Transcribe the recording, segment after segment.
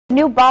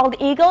New bald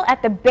eagle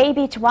at the Bay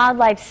Beach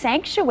Wildlife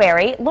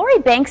Sanctuary. Lori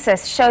Bankson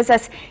shows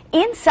us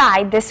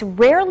inside this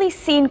rarely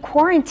seen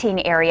quarantine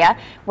area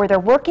where they're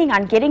working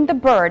on getting the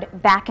bird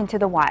back into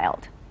the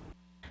wild.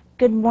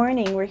 Good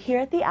morning. We're here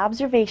at the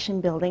observation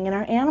building in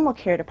our animal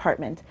care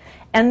department,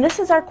 and this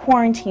is our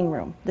quarantine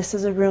room. This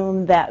is a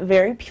room that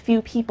very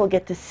few people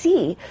get to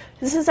see.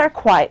 This is our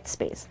quiet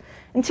space,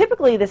 and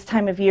typically this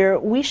time of year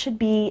we should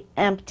be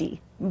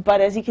empty, but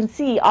as you can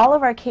see, all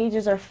of our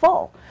cages are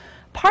full.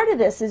 Part of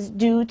this is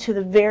due to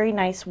the very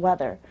nice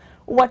weather.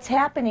 What's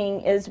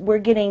happening is we're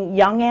getting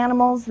young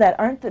animals that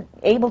aren't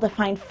able to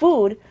find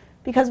food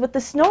because with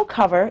the snow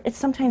cover it's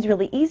sometimes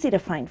really easy to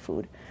find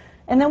food.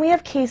 And then we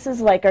have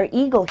cases like our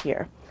eagle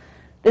here.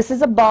 This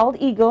is a bald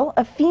eagle,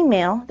 a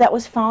female, that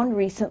was found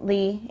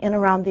recently in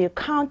around the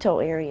Oconto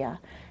area.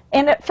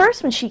 And at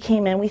first when she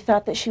came in we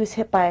thought that she was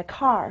hit by a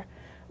car,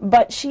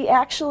 but she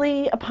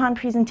actually, upon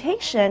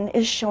presentation,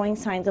 is showing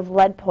signs of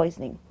lead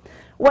poisoning.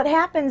 What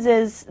happens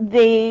is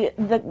the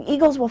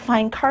eagles will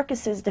find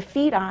carcasses to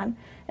feed on,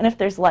 and if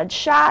there's lead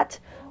shot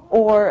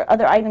or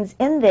other items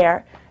in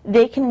there,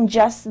 they can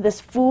ingest this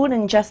food,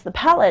 ingest the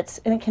pellets,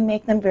 and it can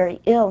make them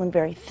very ill and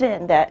very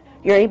thin that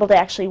you're able to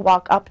actually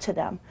walk up to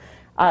them.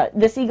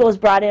 This eagle is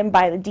brought in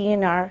by the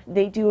DNR.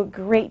 They do a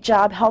great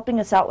job helping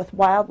us out with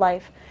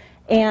wildlife,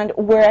 and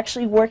we're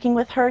actually working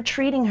with her,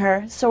 treating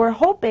her. So we're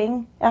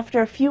hoping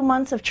after a few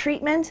months of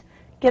treatment,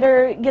 get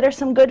her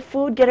some good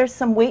food, get her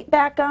some weight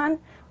back on,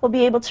 we'll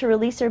be able to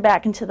release her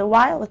back into the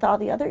wild with all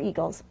the other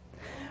eagles.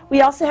 We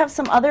also have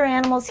some other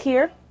animals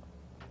here.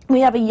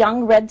 We have a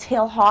young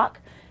red-tailed hawk,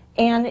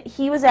 and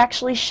he was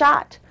actually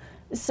shot.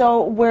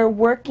 So we're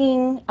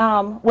working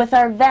with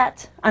our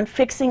vet on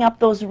fixing up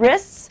those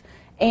wrists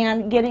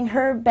and getting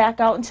her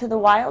back out into the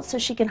wild so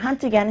she can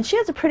hunt again, and she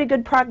has a pretty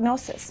good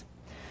prognosis.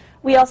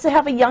 We also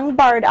have a young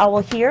barred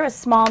owl here, a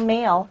small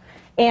male,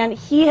 and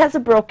he has a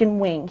broken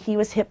wing. He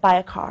was hit by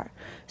a car.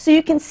 So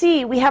you can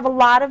see we have a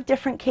lot of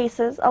different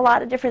cases, a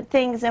lot of different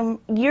things, and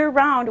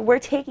year-round we're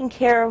taking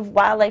care of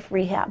wildlife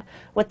rehab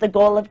with the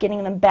goal of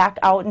getting them back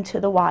out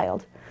into the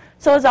wild.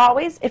 So as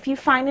always, if you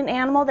find an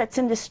animal that's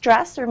in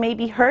distress or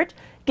maybe hurt,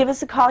 give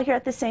us a call here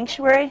at the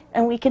sanctuary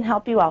and we can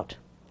help you out.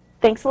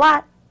 Thanks a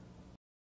lot.